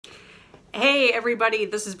Hey everybody,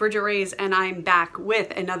 this is Bridgette Raes and I'm back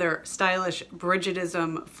with another stylish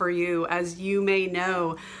Bridgetteism for you. As you may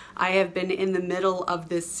know, I have been in the middle of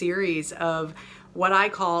this series of what I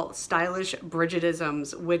call stylish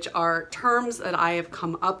Bridgetteisms, which are terms that I have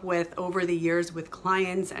come up with over the years with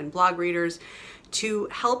clients and blog readers to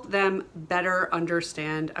help them better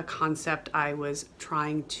understand a concept I was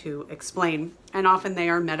trying to explain. And often they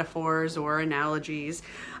are metaphors or analogies.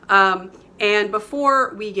 And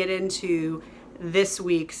before we get into this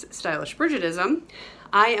week's stylish Bridgetteism,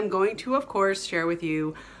 I am going to, of course, share with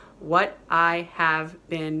you what I have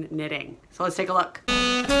been knitting. So let's take a look.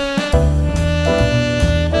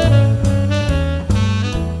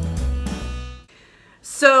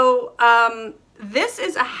 So this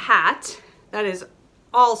is a hat that is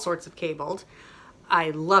all sorts of cabled. I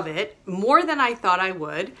love it more than I thought I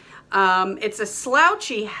would. It's a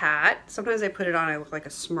slouchy hat. Sometimes I put it on, I look like a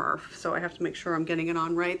Smurf, so I have to make sure I'm getting it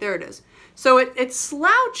on right. There it is. So it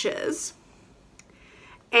slouches,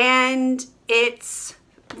 and it's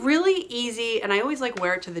really easy, and I always like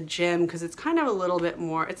wear it to the gym because it's kind of a little bit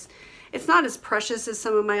more, it's not as precious as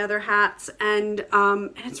some of my other hats, and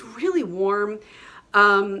it's really warm,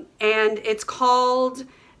 and it's called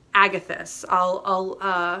Agathis.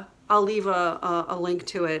 I'll leave a link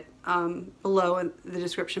to it below in the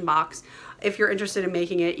description box if you're interested in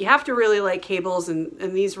making it. You have to really like cables, and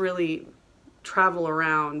these really travel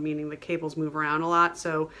around, meaning the cables move around a lot.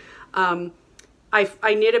 So I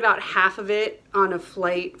knit about half of it on a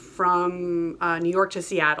flight from New York to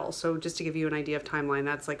Seattle. So just to give you an idea of timeline,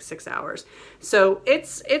 that's like 6 hours. So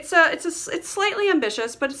it's slightly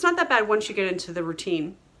ambitious, but it's not that bad once you get into the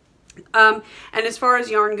routine. And as far as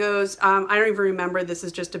yarn goes, I don't even remember. This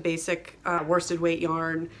is just a basic worsted weight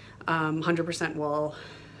yarn, 100% wool.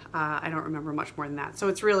 I don't remember much more than that. So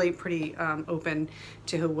it's really pretty open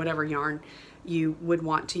to whatever yarn you would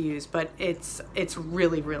want to use, but it's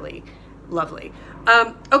really, really lovely.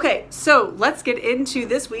 Okay, so let's get into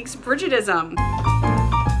this week's Bridgetteism.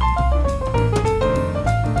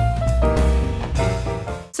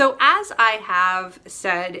 So as I have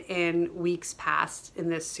said in weeks past in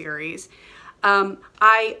this series,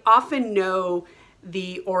 I often know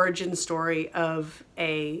the origin story of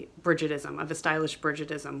a Bridgetteism, of a stylish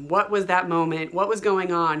Bridgetteism. What was that moment? What was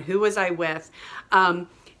going on? Who was I with? I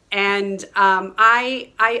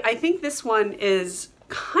think this one is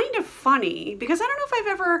kind of funny because I don't know if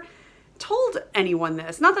I've ever told anyone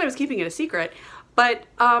this. Not that I was keeping it a secret, but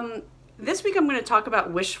this week I'm going to talk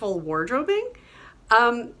about wishful wardrobing.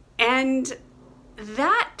 And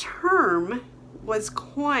that term was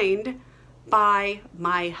coined by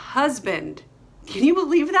my husband. Can you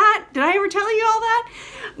believe that? Did I ever tell you all that?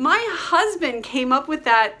 My husband came up with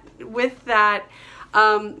that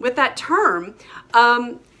term.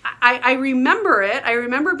 I remember it. I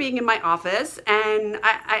remember being in my office, and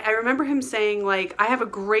I remember him saying, like, I have a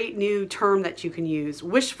great new term that you can use,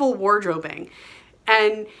 wishful wardrobing.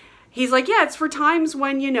 And he's like, yeah, it's for times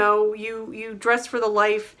when, you know, you dress for the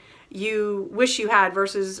life you wish you had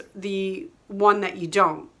versus the one that you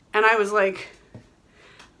don't. And I was like,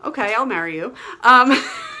 okay, I'll marry you. I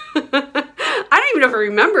don't even know if he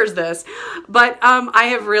remembers this, but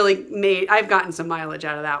I've gotten some mileage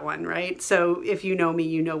out of that one, right? So if you know me,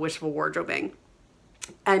 you know wishful wardrobing.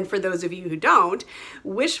 And for those of you who don't,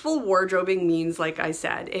 wishful wardrobing means, like I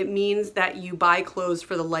said, it means that you buy clothes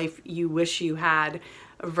for the life you wish you had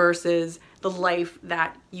versus the life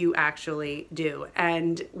that you actually do.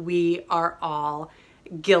 And we are all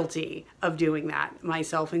guilty of doing that,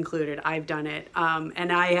 myself included. I've done it.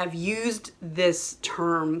 And I have used this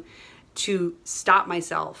term to stop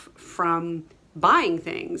myself from buying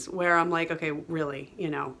things where I'm like, okay, really, you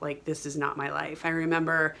know, like this is not my life. I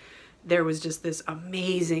remember there was just this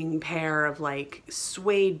amazing pair of like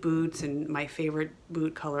suede boots and my favorite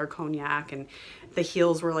boot color, cognac, and the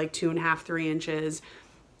heels were like 2.5, 3 inches.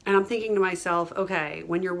 And I'm thinking to myself, okay,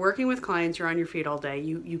 when you're working with clients, you're on your feet all day.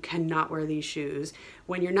 You cannot wear these shoes.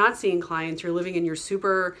 When you're not seeing clients, you're living in your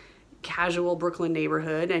super casual Brooklyn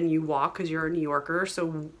neighborhood and you walk because you're a New Yorker.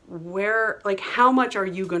 So how much are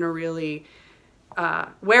you going to really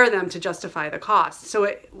wear them to justify the cost?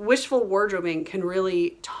 So wishful wardrobing can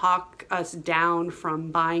really talk us down from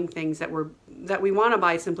buying things that we want to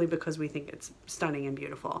buy simply because we think it's stunning and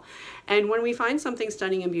beautiful. And when we find something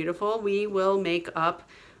stunning and beautiful, we will make up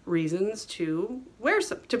reasons to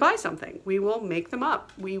buy something. We will make them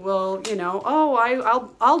up. We will, you know, oh,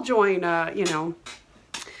 I'll join, you know,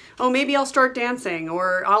 oh, maybe I'll start dancing,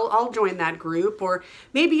 or I'll join that group, or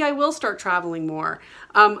maybe I will start traveling more.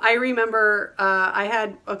 I remember I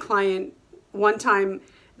had a client one time,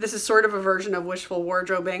 this is sort of a version of wishful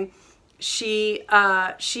wardrobing. she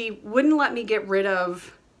wouldn't let me get rid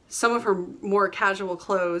of some of her more casual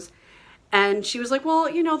clothes. And she was like, well,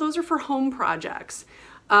 you know, those are for home projects.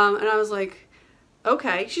 And I was like,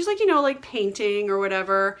 okay. She's like, you know, like painting or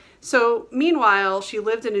whatever. So meanwhile, she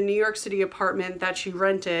lived in a New York City apartment that she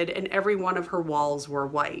rented, and every one of her walls were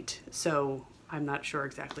white. So I'm not sure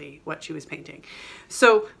exactly what she was painting.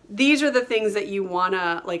 So these are the things that you want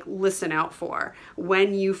to like listen out for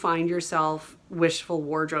when you find yourself wishful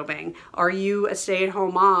wardrobing. Are you a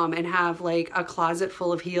stay-at-home mom and have like a closet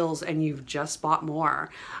full of heels and you've just bought more?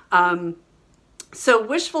 So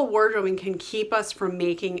wishful wardrobing can keep us from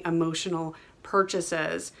making emotional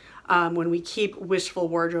purchases when we keep wishful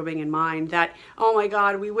wardrobing in mind, that, oh my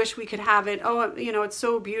God, we wish we could have it. Oh, you know, it's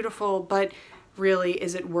so beautiful, but really,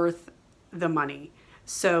 is it worth the money?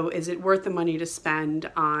 So is it worth the money to spend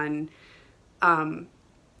on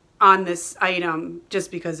this item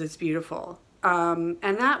just because it's beautiful? And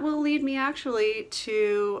that will lead me actually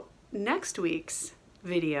to next week's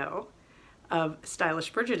video of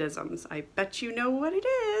stylish Bridgetteisms. I bet you know what it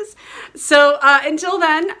is. So until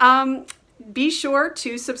then, be sure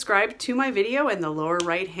to subscribe to my video in the lower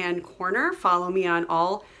right hand corner. Follow me on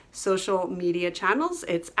all social media channels.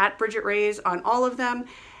 It's at Bridgette Raes on all of them,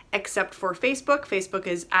 except for Facebook. Facebook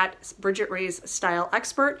is at Bridgette Raes Style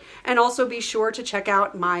Expert. And also be sure to check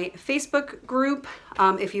out my Facebook group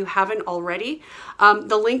if you haven't already.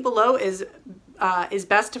 The link below is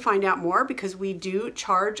best to find out more, because we do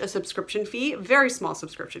charge a subscription fee, a very small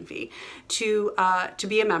subscription fee, to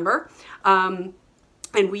be a member.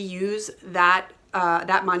 And we use that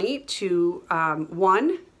money to,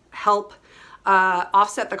 one, help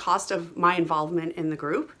offset the cost of my involvement in the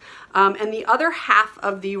group. And the other half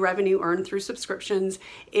of the revenue earned through subscriptions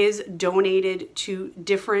is donated to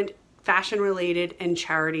different fashion-related and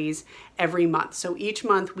charities every month. So each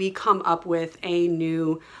month we come up with a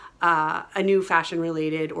new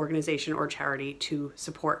fashion-related organization or charity to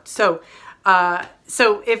support. So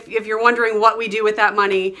if you're wondering what we do with that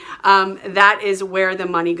money, that is where the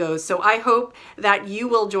money goes. So I hope that you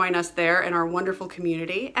will join us there in our wonderful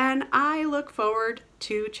community, and I look forward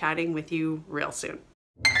to chatting with you real soon.